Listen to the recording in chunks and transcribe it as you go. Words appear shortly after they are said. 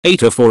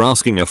AITA for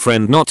asking a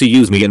friend not to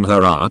use me in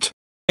her art.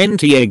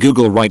 NTA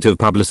Google right of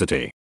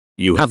publicity.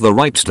 You have the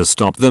right to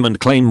stop them and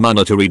claim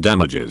monetary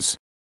damages.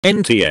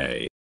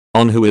 NTA.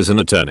 On who is an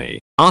attorney,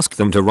 ask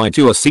them to write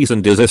you a cease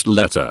and desist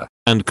letter,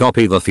 and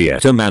copy the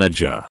theater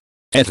manager.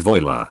 Et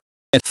voila.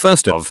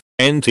 First of,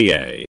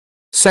 NTA.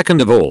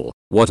 Second of all,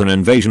 what an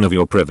invasion of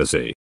your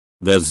privacy.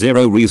 There's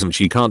zero reason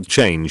she can't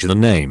change the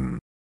name.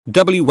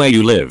 Where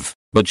you live,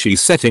 but she's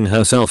setting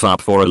herself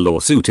up for a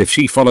lawsuit if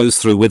she follows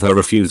through with her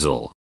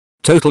refusal.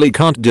 Totally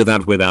can't do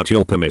that without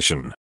your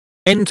permission.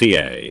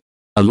 NTA.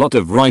 A lot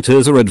of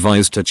writers are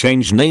advised to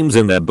change names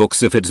in their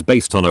books if it's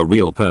based on a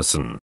real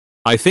person.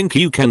 I think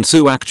you can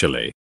sue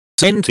actually.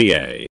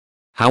 NTA.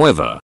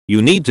 However,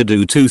 you need to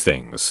do two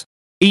things.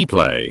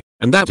 E-play,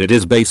 and that it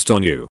is based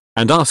on you,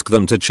 and ask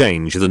them to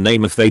change the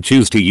name if they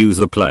choose to use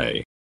the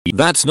play.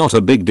 That's not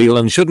a big deal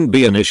and shouldn't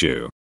be an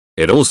issue.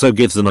 It also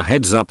gives them a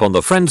heads up on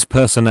the friend's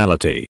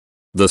personality.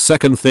 The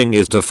second thing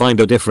is to find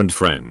a different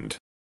friend.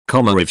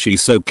 If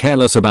she's so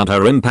careless about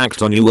her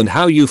impact on you and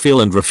how you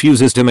feel and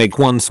refuses to make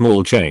one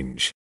small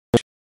change,